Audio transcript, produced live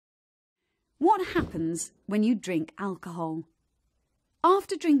What happens when you drink alcohol?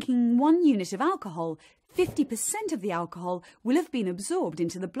 After drinking 1 unit of alcohol, 50% of the alcohol will have been absorbed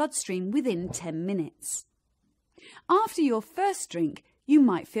into the bloodstream within 10 minutes. After your first drink, you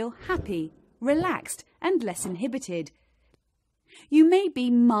might feel happy, relaxed and less inhibited. You may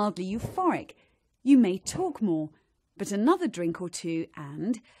be mildly euphoric, you may talk more, but another drink or two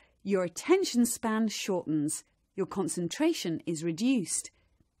and your attention span shortens, your concentration is reduced.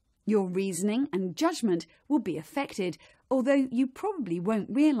 Your reasoning and judgement will be affected, although you probably won't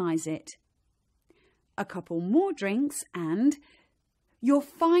realise it. A couple more drinks and your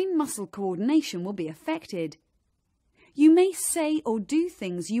fine muscle coordination will be affected. You may say or do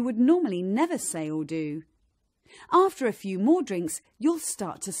things you would normally never say or do. After a few more drinks, you'll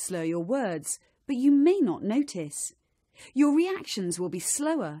start to slur your words, but you may not notice. Your reactions will be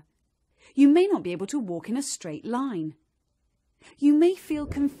slower. You may not be able to walk in a straight line. You may feel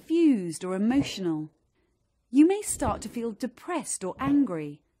confused or emotional. You may start to feel depressed or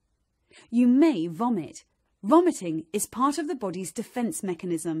angry. You may vomit. Vomiting is part of the body's defence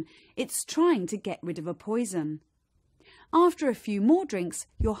mechanism. It's trying to get rid of a poison. After a few more drinks,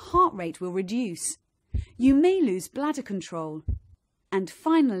 your heart rate will reduce. You may lose bladder control. And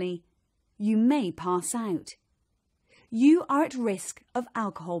finally, you may pass out. You are at risk of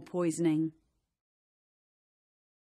alcohol poisoning.